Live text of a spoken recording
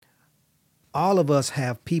all of us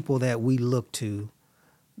have people that we look to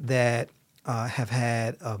that have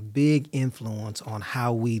had a big influence on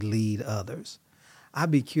how we lead others.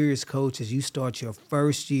 I'd be curious, Coach, as you start your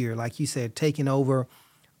first year, like you said, taking over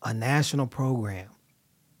a national program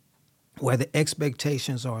where the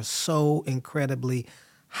expectations are so incredibly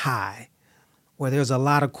high, where there's a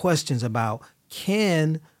lot of questions about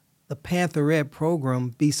can the Pantherette program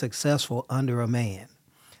be successful under a man?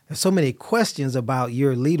 There's so many questions about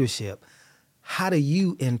your leadership. How do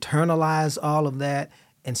you internalize all of that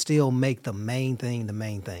and still make the main thing the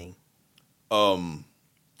main thing?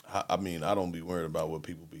 I mean, I don't be worried about what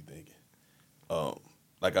people be thinking. Um,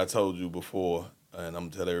 like I told you before, and I'm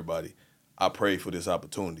gonna tell everybody, I prayed for this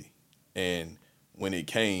opportunity, and when it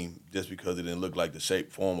came, just because it didn't look like the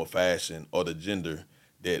shape, form, or fashion or the gender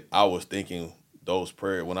that I was thinking those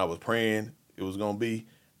prayer when I was praying it was gonna be,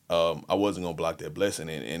 I wasn't gonna block that blessing,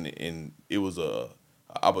 and it was a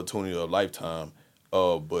opportunity of a lifetime.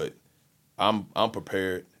 But I'm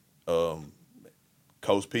prepared. Um,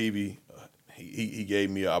 Coach Peavy, he gave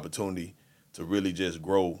me an opportunity to really just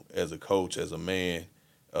grow as a coach, as a man,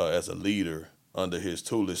 as a leader under his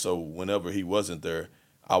tutelage. So whenever he wasn't there,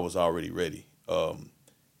 I was already ready.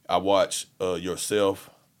 I watched yourself,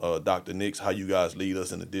 Dr. Nix, how you guys lead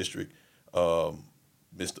us in the district, um,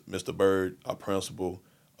 Mr. Bird, our principal,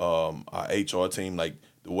 our HR team, like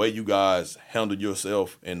the way you guys handle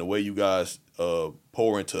yourself and the way you guys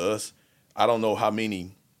pour into us. I don't know how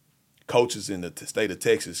many coaches in the state of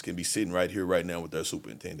Texas can be sitting right here, right now with their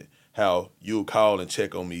superintendent. How you'll call and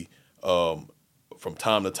check on me from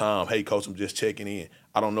time to time. Hey, coach, I'm just checking in.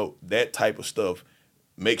 I don't know. That type of stuff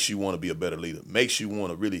makes you want to be a better leader, makes you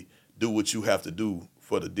want to really do what you have to do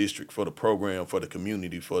for the district, for the program, for the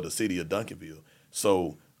community, for the city of Duncanville.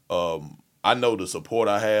 So I know the support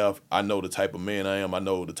I have. I know the type of man I am. I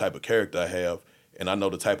know the type of character I have. And I know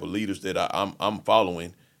the type of leaders that I'm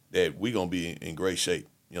following, that we're going to be in great shape.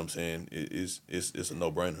 You know what I'm saying? It's a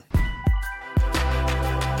no-brainer.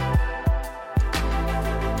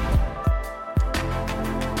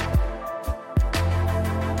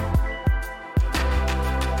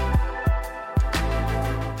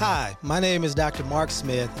 Hi, my name is Dr. Mark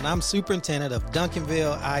Smith, and I'm superintendent of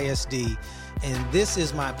Duncanville ISD, and this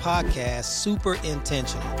is my podcast, Super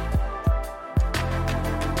Intentional.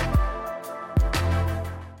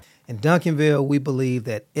 In Duncanville, we believe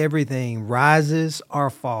that everything rises or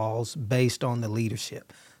falls based on the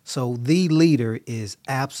leadership. So the leader is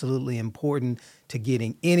absolutely important to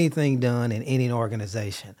getting anything done in any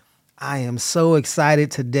organization. I am so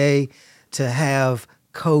excited today to have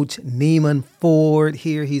Coach Neiman Ford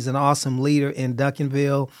here. He's an awesome leader in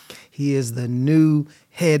Duncanville. He is the new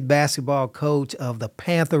head basketball coach of the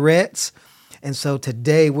Pantherettes. And so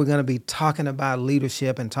today we're going to be talking about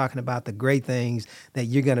leadership and talking about the great things that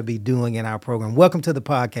you're going to be doing in our program. Welcome to the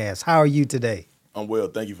podcast. How are you today? I'm well.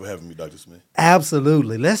 Thank you for having me, Dr. Smith.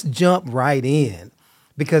 Absolutely. Let's jump right in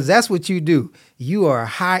because that's what you do. You are a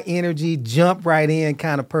high energy, jump right in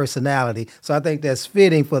kind of personality. So I think that's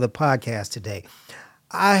fitting for the podcast today.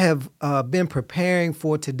 I have been preparing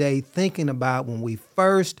for today, thinking about when we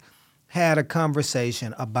first had a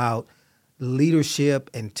conversation about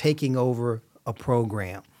leadership and taking over a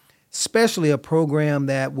program, especially a program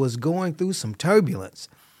that was going through some turbulence.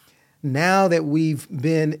 Now that you've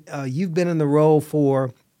been in the role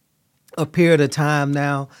for a period of time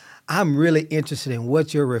now, I'm really interested in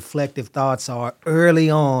what your reflective thoughts are early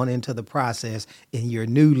on into the process in your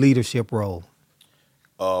new leadership role.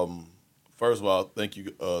 First of all, thank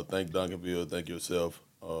you, thank Duncanville, thank yourself,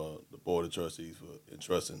 the Board of Trustees for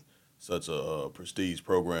entrusting such a prestige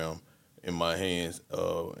program in my hands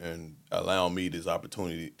and allowing me this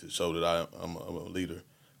opportunity to show that I'm a leader.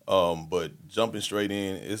 But jumping straight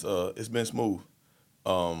in, it's been smooth.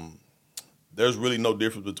 There's really no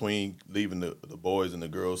difference between leaving the boys and the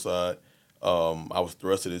girls side. I was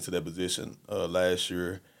thrusted into that position last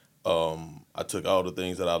year. I took all the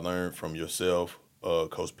things that I learned from yourself,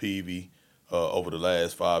 Coach Peavy, over the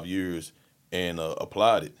last 5 years and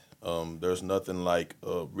applied it. There's nothing like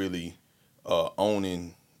really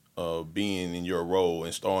owning, being in your role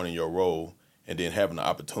and starting in your role and then having the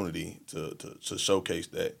opportunity to showcase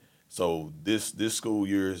that. So this school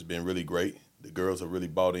year has been really great. The girls have really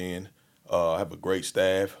bought in. I have a great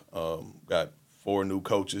staff. Got 4 new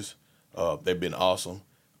coaches. They've been awesome.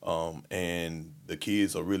 And the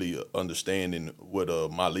kids are really understanding what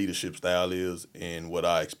my leadership style is and what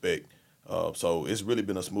I expect. So it's really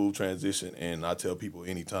been a smooth transition. And I tell people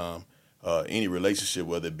anytime, any relationship,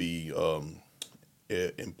 whether it be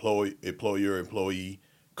employer, employee,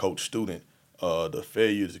 coach, student, the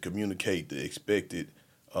failure to communicate the expected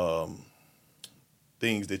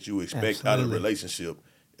things that you expect out of a relationship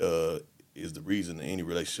is the reason any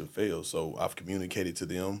relationship fails. So I've communicated to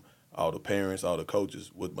them, all the parents, all the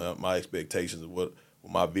coaches, what my expectations of what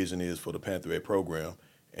my vision is for the Panther Ed program,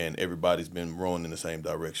 and everybody's been rowing in the same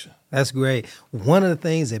direction. That's great. One of the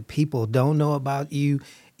things that people don't know about you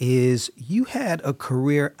is you had a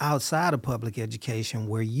career outside of public education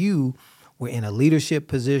where you were in a leadership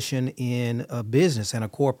position in a business and a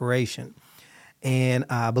corporation. And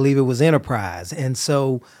I believe it was enterprise. And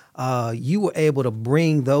so you were able to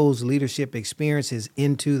bring those leadership experiences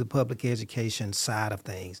into the public education side of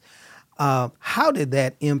things. How did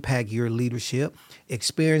that impact your leadership,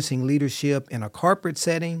 experiencing leadership in a corporate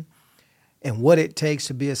setting and what it takes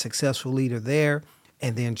to be a successful leader there,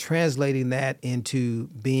 and then translating that into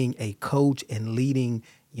being a coach and leading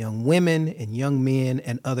young women and young men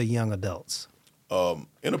and other young adults?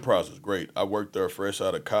 Enterprise was great. I worked there fresh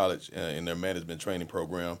out of college in their management training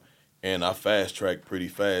program, and I fast-tracked pretty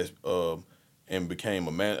fast and became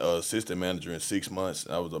assistant manager in 6 months.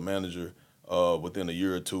 I was a manager within a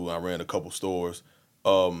year or two. I ran a couple stores.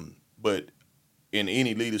 But in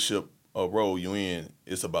any leadership role you're in,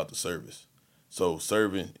 it's about the service. So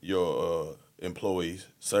serving your employees,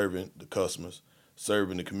 serving the customers,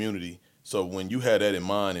 serving the community. So when you have that in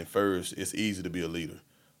mind and first, it's easy to be a leader.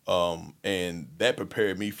 And that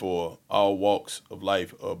prepared me for all walks of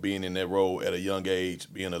life, being in that role at a young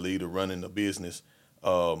age, being a leader, running a business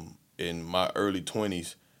in my early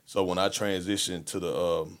 20s. So when I transitioned to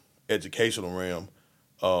the educational realm,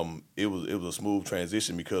 it was a smooth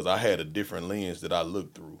transition because I had a different lens that I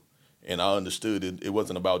looked through. And I understood it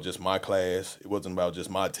wasn't about just my class. It wasn't about just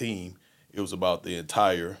my team. It was about the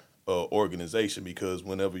entire organization, because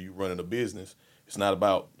whenever you're running a business, it's not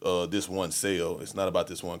about this one sale. It's not about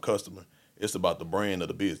this one customer. It's about the brand of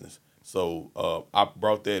the business. So I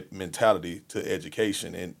brought that mentality to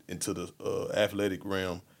education and into the athletic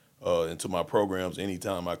realm, into my programs.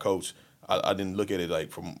 Anytime I coach, I didn't look at it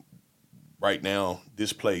like from right now,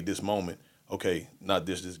 this play, this moment. Okay, not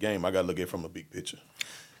this game. I got to look at it from a big picture.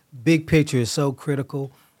 Big picture is so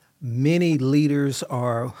critical. Many leaders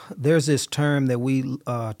there's this term that we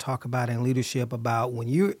talk about in leadership about when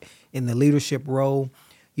you're in the leadership role,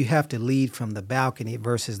 you have to lead from the balcony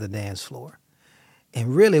versus the dance floor.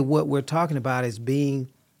 And really what we're talking about is being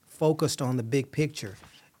focused on the big picture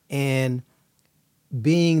and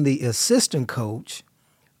being the assistant coach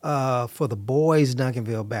for the boys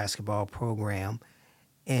Duncanville basketball program,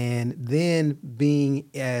 and then being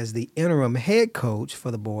as the interim head coach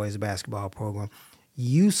for the boys basketball program.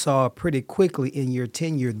 You saw pretty quickly in your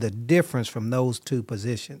tenure the difference from those two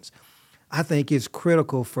positions. I think it's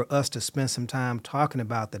critical for us to spend some time talking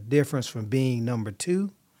about the difference from being number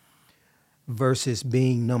two versus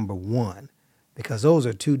being number one, because those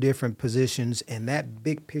are two different positions, and that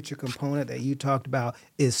big picture component that you talked about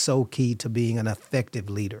is so key to being an effective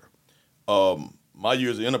leader. My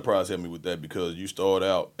years of enterprise helped me with that because you start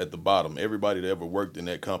out at the bottom. Everybody that ever worked in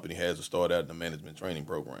that company has to start out in the management training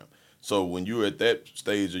program. So when you're at that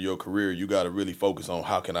stage of your career, you got to really focus on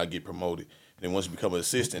how can I get promoted. And then once you become an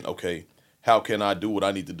assistant, okay, how can I do what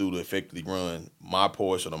I need to do to effectively run my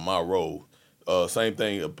portion of my role? Same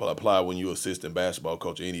thing apply when you're assistant basketball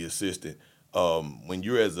coach or any assistant. When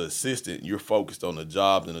you're as an assistant, you're focused on the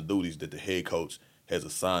jobs and the duties that the head coach has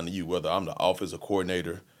assigned to you, whether I'm the offensive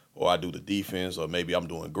coordinator or I do the defense, or maybe I'm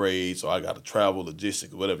doing grades, or I got to travel,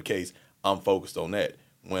 logistics, whatever the case, I'm focused on that.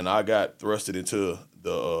 When I got thrusted into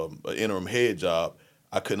the interim head job,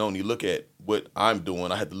 I couldn't only look at what I'm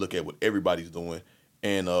doing. I had to look at what everybody's doing.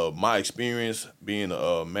 And my experience being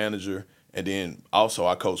a manager, and then also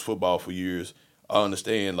I coached football for years, I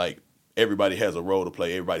understand like everybody has a role to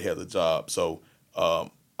play. Everybody has a job. So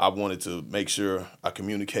I wanted to make sure I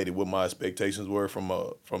communicated what my expectations were from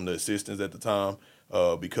the assistants at the time,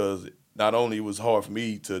 because not only it was hard for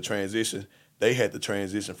me to transition, they had to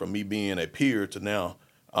transition from me being a peer to now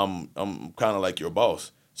I'm kind of like your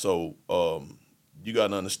boss. So you got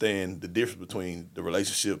to understand the difference between the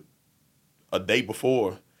relationship a day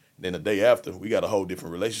before and then a day after. We got a whole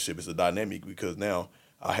different relationship. It's a dynamic because now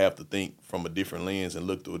I have to think from a different lens and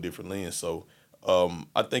look through a different lens. So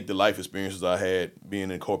I think the life experiences I had being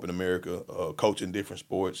in corporate America, coaching different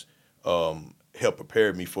sports, helped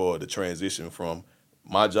prepare me for the transition from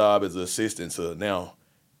my job as an assistant to now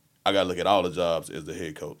I got to look at all the jobs as the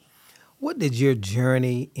head coach. What did your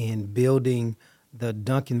journey in building the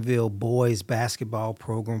Duncanville boys basketball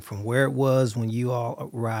program from where it was when you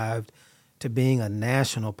all arrived to being a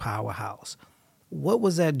national powerhouse? What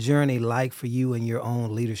was that journey like for you in your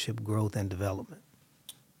own leadership growth and development?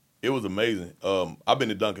 It was amazing. I've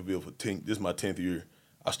been in Duncanville this is my 10th year.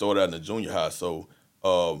 I started out in the junior high, so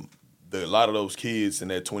a lot of those kids in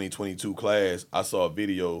that 2022 class, I saw a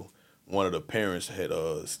video one of the parents had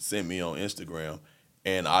sent me on Instagram,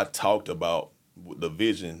 and I talked about the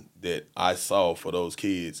vision that I saw for those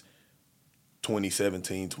kids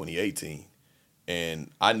 2017, 2018.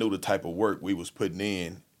 And I knew the type of work we was putting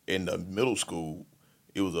in the middle school,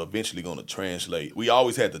 it was eventually going to translate. We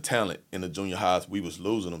always had the talent in the junior highs. We was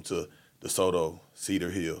losing them to DeSoto, Cedar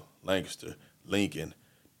Hill, Lancaster, Lincoln,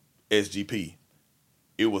 SGP.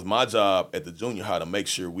 It was my job at the junior high to make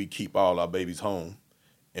sure we keep all our babies home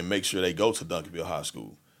and make sure they go to Duncanville High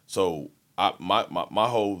School. So my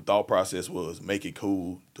whole thought process was make it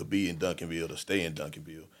cool to be in Duncanville, to stay in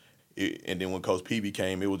Duncanville. And then when Coach Peavy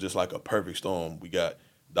came, it was just like a perfect storm. We got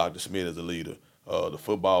Dr. Smith as a leader. The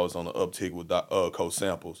football is on the uptick with Coach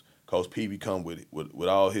Samples. Coach Peavy come with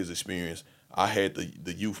all his experience. I had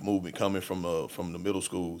the youth movement coming from the middle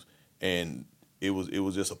schools, and it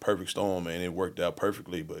was just a perfect storm, and it worked out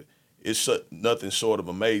perfectly. But it's nothing short of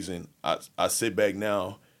amazing. I sit back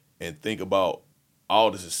now and think about all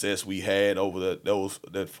the success we had over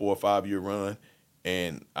that 4 or 5 year run,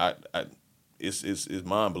 and it's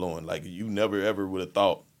mind blowing. Like you never ever would have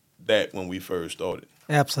thought that when we first started.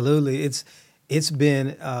 Absolutely. It's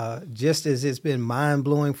been just as it's been mind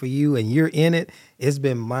blowing for you and you're in it, it's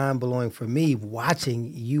been mind blowing for me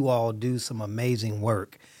watching you all do some amazing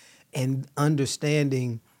work and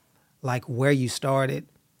understanding like where you started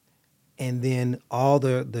and then all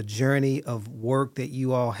the journey of work that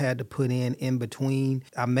you all had to put in between.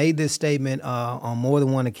 I made this statement on more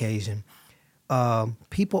than one occasion.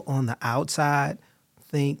 People on the outside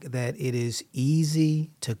think that it is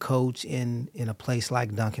easy to coach in a place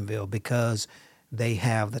like Duncanville because they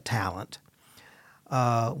have the talent.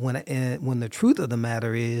 When the truth of the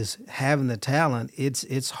matter is having the talent,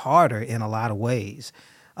 it's harder in a lot of ways.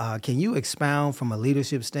 Can you expound from a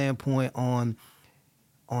leadership standpoint on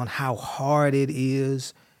how hard it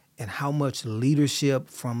is and how much leadership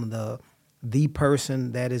from the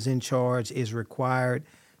person that is in charge is required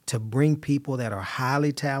to bring people that are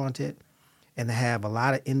highly talented and to have a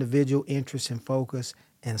lot of individual interest and focus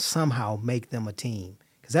and somehow make them a team?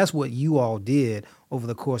 Because that's what you all did over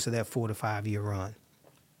the course of that 4 to 5 year run.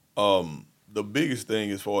 The biggest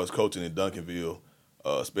thing as far as coaching in Duncanville,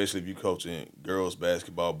 especially if you're coaching girls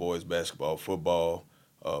basketball, boys basketball, football,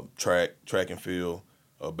 track and field,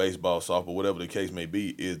 baseball, softball, whatever the case may be,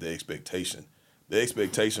 is the expectation. The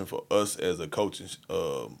expectation for us as a coaching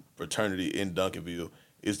fraternity in Duncanville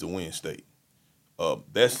is to win state.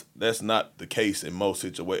 That's not the case in most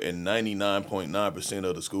situations. In 99.9%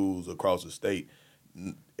 of the schools across the state,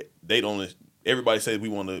 they don't. Everybody says we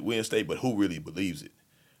want to win state, but who really believes it?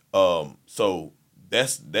 So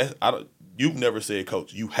that's. You've never said,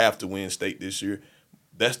 Coach, you have to win state this year.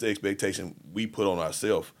 That's the expectation we put on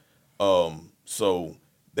ourselves. So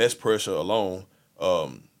that's pressure alone.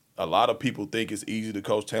 A lot of people think it's easy to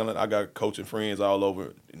coach talent. I got coaching friends all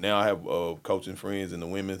over. Now I have coaching friends in the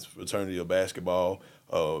women's fraternity of basketball,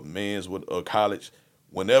 men's with college.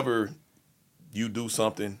 Whenever you do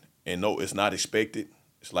something and know it's not expected,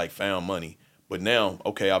 it's like found money. But now,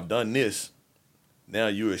 okay, I've done this. Now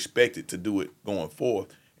you're expected to do it going forth.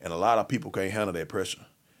 And a lot of people can't handle that pressure.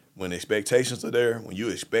 When expectations are there, when you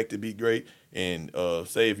expect to be great, and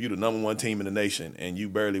say if you're the number one team in the nation and you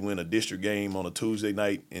barely win a district game on a Tuesday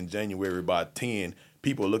night in January by 10,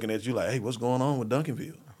 people are looking at you like, hey, what's going on with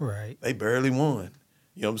Duncanville? Right. They barely won.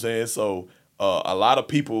 You know what I'm saying? So a lot of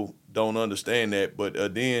people don't understand that. But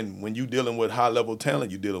then when you're dealing with high-level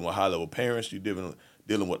talent, you're dealing with high-level parents, you're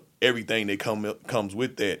dealing with everything that comes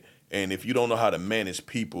with that. And if you don't know how to manage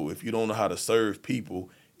people, if you don't know how to serve people,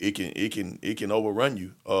 it can overrun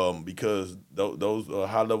you because those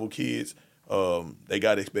high level kids, they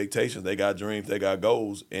got expectations, they got dreams, they got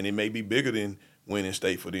goals, and it may be bigger than winning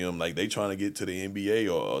state for them. Like they trying to get to the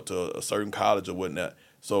NBA or to a certain college or whatnot.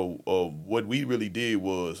 So what we really did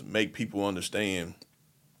was make people understand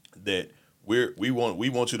that we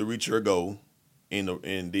want you to reach your goal, and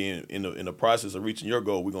then in the process of reaching your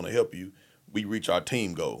goal, we're going to help you. We reach our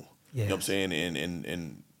team goal. Yes. You know what I'm saying?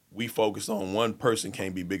 And we focus on one person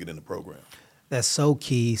can't be bigger than the program. That's so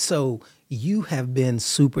key. So you have been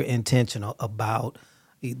super intentional about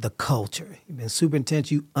the culture. You've been super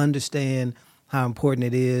intentional. You understand how important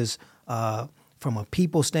it is from a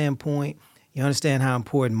people standpoint. You understand how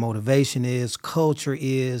important motivation is, culture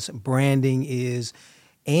is, branding is,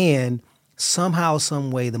 and somehow,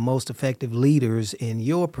 some way, the most effective leaders in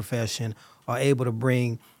your profession are able to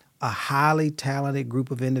bring a highly talented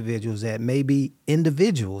group of individuals that may be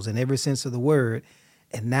individuals in every sense of the word,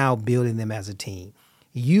 and now building them as a team.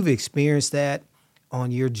 You've experienced that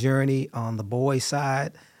on your journey on the boys'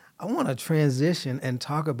 side. I want to transition and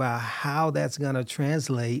talk about how that's going to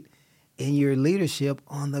translate in your leadership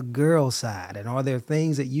on the girl side. And are there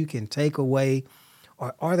things that you can take away,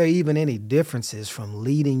 or are there even any differences from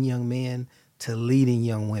leading young men to leading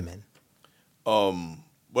young women?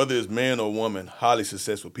 Whether it's man or woman, highly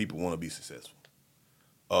successful people want to be successful.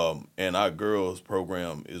 And our girls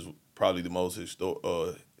program is probably the most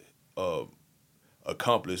uh,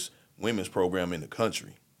 accomplished women's program in the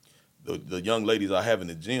country. The young ladies I have in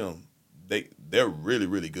the gym, they're really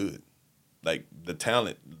really good. Like the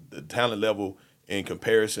talent level in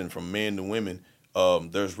comparison from men to women,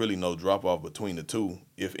 there's really no drop off between the two.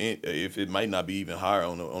 If it might not be even higher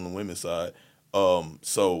on the women's side.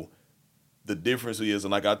 So the difference is,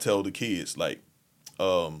 and like I tell the kids, like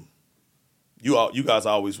um, you guys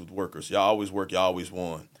always was workers. Y'all always work. Y'all always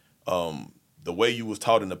won. The way you was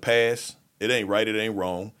taught in the past, it ain't right. It ain't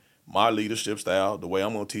wrong. My leadership style, the way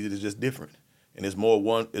I'm gonna teach it, is just different, and it's more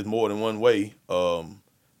than one way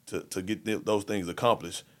to get those things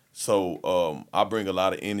accomplished. So I bring a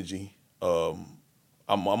lot of energy.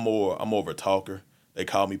 I'm more of a talker. They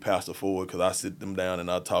call me Pastor Ford because I sit them down and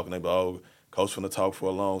I talk, and they be, oh, coach finna talk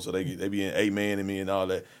for long, so they be in amen and me and all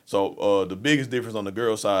that. So the biggest difference on the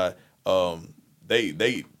girl side,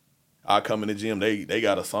 they I come in the gym, they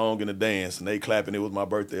got a song and a dance, and they clapping. It was my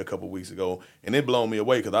birthday a couple weeks ago, and it blown me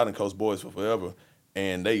away because I done coached boys for forever.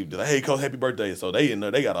 And they like, hey, coach, happy birthday. So they in there,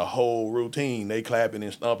 they got a whole routine. They clapping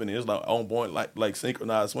and stomping, and it's like on point, like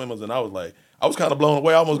synchronized swimmers. And I was kind of blown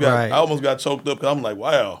away. Right. I almost got choked up because I'm like,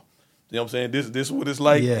 wow, you know what I'm saying? This is what it's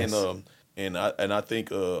like. Yes. And I think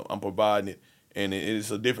I'm providing it, and it's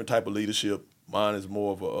a different type of leadership. Mine is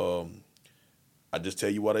more of a I just tell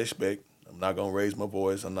you what I expect. I'm not gonna raise my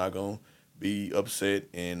voice. I'm not gonna be upset,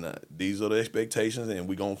 and these are the expectations, and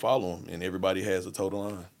we're gonna follow them. And everybody has a total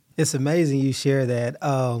line. It's amazing you share that.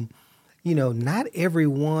 Not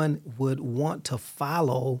everyone would want to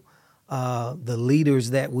follow the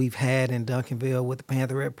leaders that we've had in Duncanville with the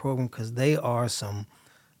Pantherette program because they are some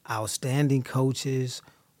outstanding coaches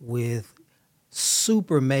with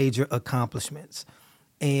super major accomplishments.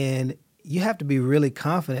 And you have to be really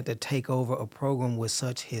confident to take over a program with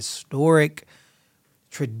such historic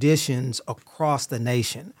traditions across the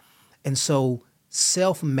nation. And so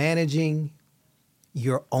self-managing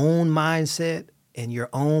your own mindset and your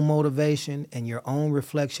own motivation and your own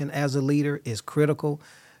reflection as a leader is critical.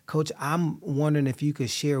 Coach, I'm wondering if you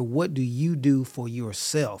could share, what do you do for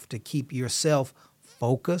yourself to keep yourself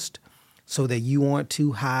focused so that you aren't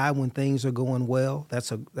too high when things are going well?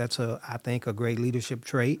 That's I think a great leadership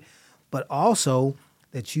trait, but also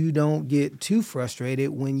that you don't get too frustrated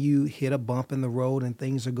when you hit a bump in the road and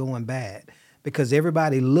things are going bad, because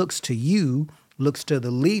everybody looks to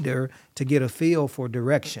the leader to get a feel for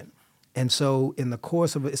direction. And so in the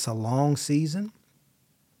course of it, it's a long season,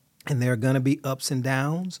 and there are going to be ups and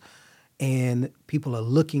downs, and people are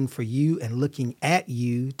looking for you and looking at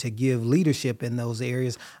you to give leadership in those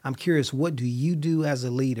areas. I'm curious, what do you do as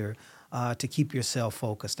a leader to keep yourself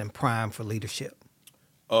focused and primed for leadership?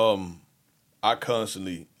 I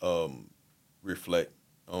constantly reflect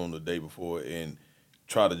on the day before and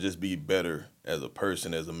try to just be better as a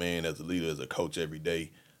person, as a man, as a leader, as a coach every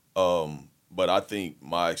day. But I think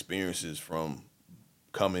my experiences from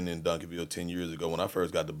coming in Duncanville 10 years ago, when I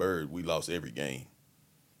first got the Bird, we lost every game.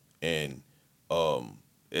 And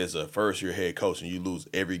as a first-year head coach and you lose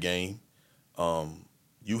every game,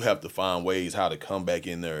 you have to find ways how to come back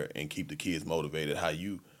in there and keep the kids motivated, how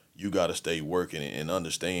you got to stay working and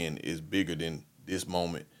understand it's bigger than this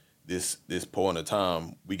moment, this point of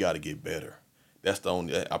time. We got to get better. That's the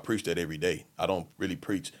only, I preach that every day. I don't really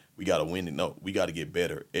preach we got to win it. No, we got to get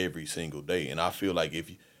better every single day. And I feel like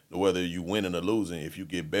whether you winning or losing, if you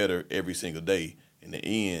get better every single day, in the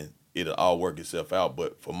end, it'll all work itself out.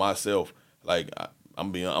 But for myself, like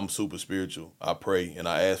I'm super spiritual. I pray and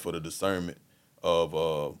I ask for the discernment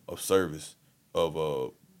of service,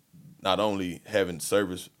 of not only having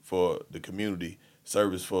service for the community,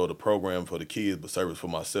 service for the program for the kids, but service for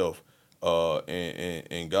myself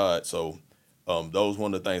and God. So those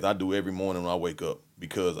one of the things I do every morning when I wake up,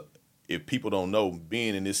 because if people don't know,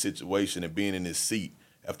 being in this situation and being in this seat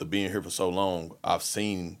after being here for so long, I've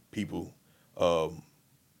seen people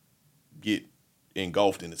get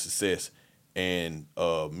engulfed in the success. And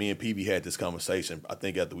me and PB had this conversation, I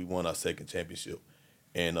think after we won our second championship.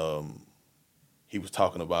 And he would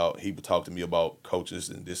talk to me about coaches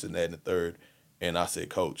and this and that and the third. And I said,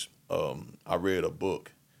 Coach, I read a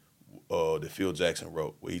book that Phil Jackson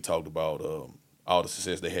wrote where he talked about all the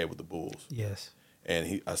success they had with the Bulls. Yes.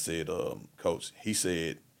 And I said, Coach, he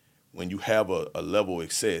said, when you have a level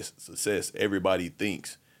of success, everybody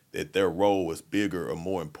thinks that their role was bigger or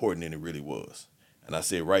more important than it really was. And I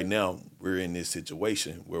said, right now we're in this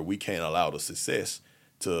situation where we can't allow the success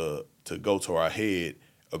to go to our head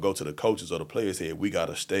or go to the coaches or the players' head. We got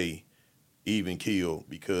to stay even keel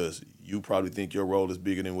because you probably think your role is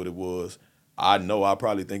bigger than what it was. I know I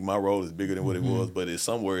probably think my role is bigger than what it was, but it's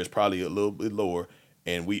somewhere it's probably a little bit lower.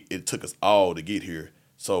 And it took us all to get here.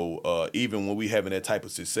 So even when we having that type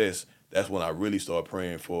of success, that's when I really start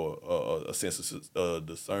praying for a sense of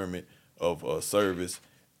discernment of service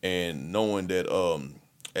and knowing that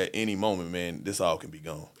at any moment, man, this all can be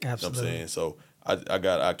gone. Absolutely. You know what I'm saying? So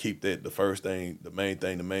I keep that the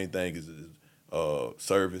main thing is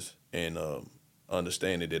service and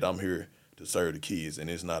understanding that I'm here to serve the kids and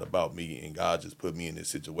it's not about me, and God just put me in this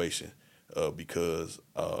situation because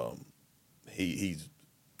he's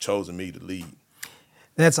chosen me to lead.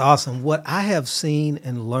 That's awesome. What I have seen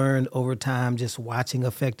and learned over time just watching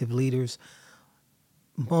effective leaders,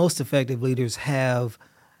 most effective leaders have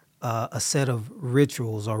a set of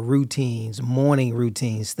rituals or routines, morning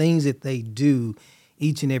routines, things that they do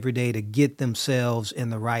each and every day to get themselves in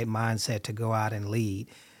the right mindset to go out and lead.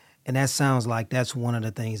 And that sounds like that's one of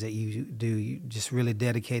the things that you do. You just really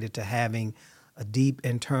dedicated to having a deep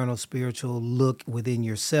internal spiritual look within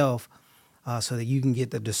yourself so that you can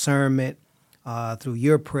get the discernment through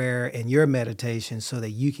your prayer and your meditation so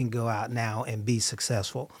that you can go out now and be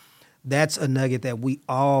successful. That's a nugget that we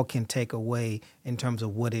all can take away in terms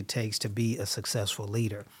of what it takes to be a successful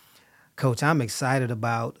leader. Coach, I'm excited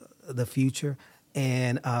about the future.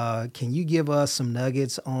 And can you give us some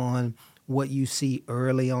nuggets on what you see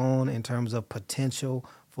early on in terms of potential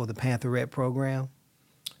for the Pantherette program?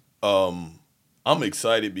 I'm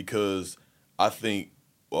excited because I think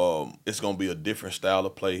it's going to be a different style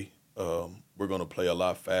of play. We're going to play a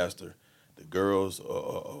lot faster. The girls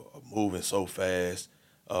are moving so fast.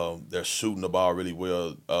 They're shooting the ball really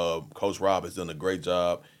well. Coach Rob has done a great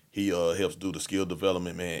job. He helps do the skill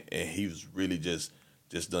development, man, and he's really just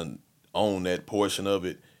done own that portion of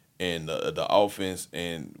it and the offense.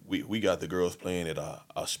 And we got the girls playing at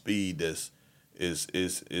a speed that's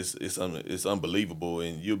it's unbelievable.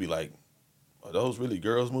 And you'll be like, are those really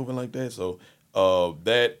girls moving like that? So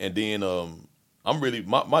that, and then I'm really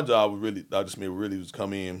my job was really Dr. Smith really was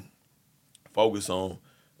come in, focus on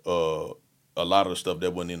a lot of the stuff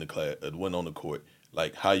that wasn't in the class, wasn't on the court,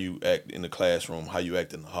 like how you act in the classroom, how you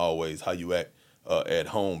act in the hallways, how you act at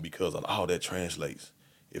home, because all that translates.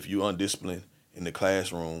 If you're undisciplined in the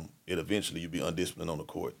classroom, you'll be undisciplined on the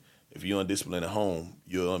court. If you're undisciplined at home,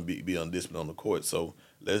 you'll be undisciplined on the court. So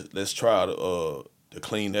let's try to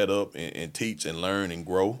clean that up and teach and learn and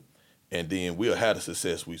grow, and then we'll have the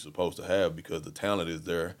success we're supposed to have because the talent is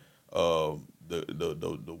there. The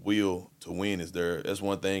will to win is there. That's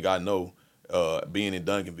one thing I know. Being in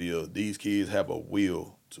Duncanville, these kids have a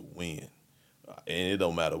will to win, and it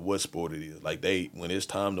don't matter what sport it is. Like when it's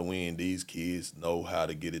time to win, these kids know how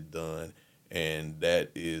to get it done, and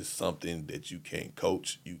that is something that you can't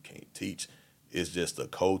coach, you can't teach. It's just a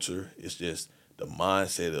culture. It's just the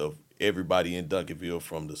mindset of everybody in Duncanville,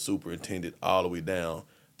 from the superintendent all the way down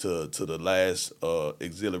to the last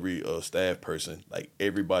auxiliary staff person. Like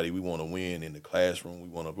everybody, we want to win in the classroom. We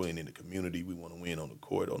want to win in the community. We want to win on the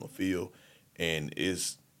court, on the field. And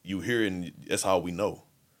you hear it, and that's how we know.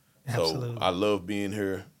 Absolutely. So I love being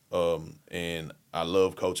here, and I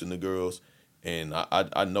love coaching the girls. And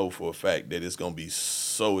I know for a fact that it's going to be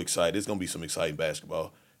so exciting. It's going to be some exciting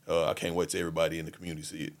basketball. I can't wait till everybody in the community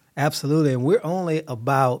see it. Absolutely. And we're only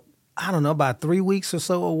about 3 weeks or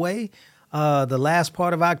so away. The last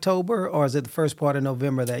part of October, or is it the first part of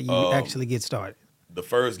November that you actually get started? The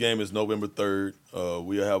first game is November 3rd.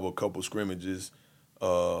 We'll have a couple scrimmages.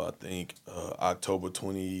 I think October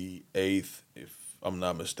 28th, if I'm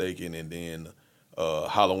not mistaken, and then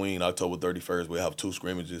Halloween, October 31st, we'll have 2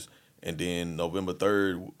 scrimmages, and then November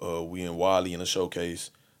 3rd, we in Wiley in a showcase.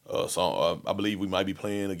 So I believe we might be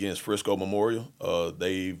playing against Frisco Memorial.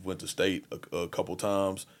 They went to state a couple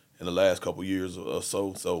times in the last couple years or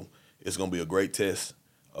so, so it's going to be a great test.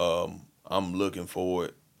 I'm looking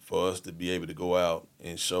forward for us to be able to go out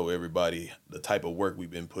and show everybody the type of work we've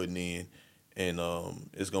been putting in. And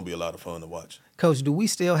it's going to be a lot of fun to watch. Coach, do we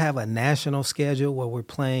still have a national schedule where we're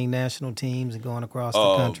playing national teams and going across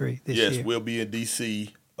the country this year? Yes, we'll be in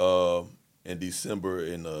D.C. In December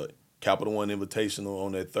in the Capital One Invitational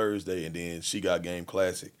on that Thursday, and then She Got Game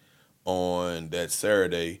Classic on that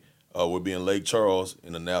Saturday. We'll be in Lake Charles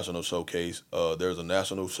in the National Showcase. There's a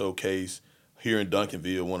National Showcase here in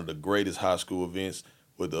Duncanville, one of the greatest high school events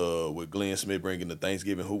with Glenn Smith bringing the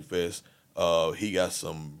Thanksgiving Hoop Fest. He got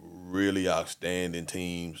some really outstanding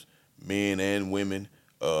teams, men and women.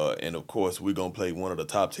 And of course, we're gonna play one of the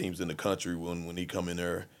top teams in the country when he come in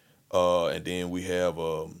there. And then we have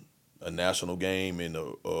a national game and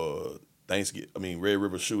a Red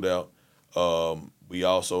River Shootout. We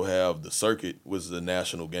also have the circuit, which is a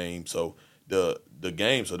national game. So the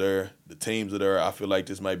games are there, the teams are there. I feel like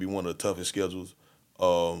this might be one of the toughest schedules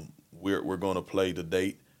we're going to play to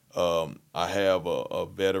date. I have a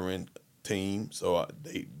veteran team, so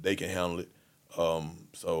they can handle it.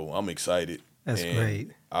 So I'm excited. That's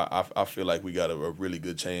great. I feel like we got a really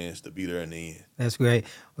good chance to be there in the end. That's great.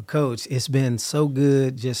 Well, Coach, it's been so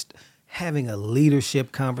good just having a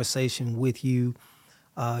leadership conversation with you.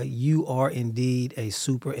 You are indeed a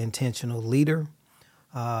super intentional leader,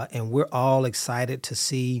 and we're all excited to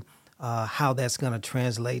see how that's going to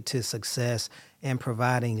translate to success and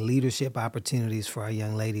providing leadership opportunities for our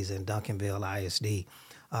young ladies in Duncanville ISD.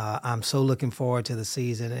 I'm so looking forward to the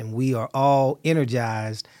season, and we are all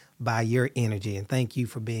energized by your energy, and thank you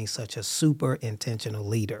for being such a super intentional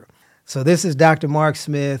leader. So this is Dr. Mark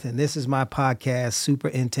Smith, and this is my podcast, Super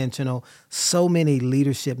Intentional. So many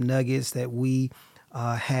leadership nuggets that we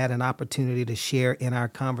had an opportunity to share in our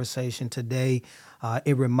conversation today.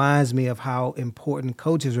 It reminds me of how important,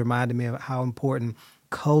 coaches reminded me of how important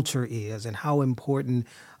culture is and how important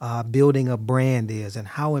building a brand is and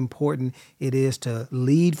how important it is to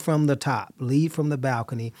lead from the top, lead from the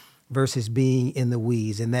balcony versus being in the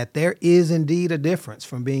weeds, and that there is indeed a difference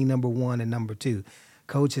from being number one and number two.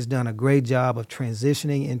 Coach has done a great job of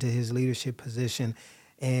transitioning into his leadership position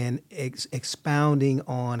and expounding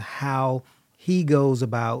on how he goes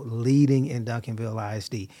about leading in Duncanville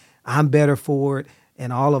ISD. I'm better for it,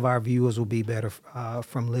 and all of our viewers will be better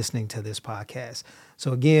from listening to this podcast.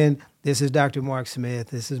 So again, this is Dr. Mark Smith.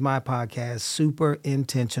 This is my podcast, Super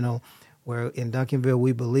Intentional, where in Duncanville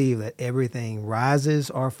we believe that everything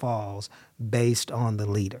rises or falls based on the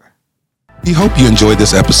leader. We hope you enjoyed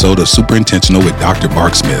this episode of Super Intentional with Dr.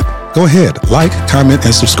 Mark Smith. Go ahead, like, comment,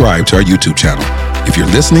 and subscribe to our YouTube channel. If you're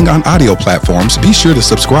listening on audio platforms, be sure to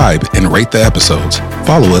subscribe and rate the episodes.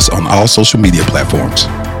 Follow us on all social media platforms.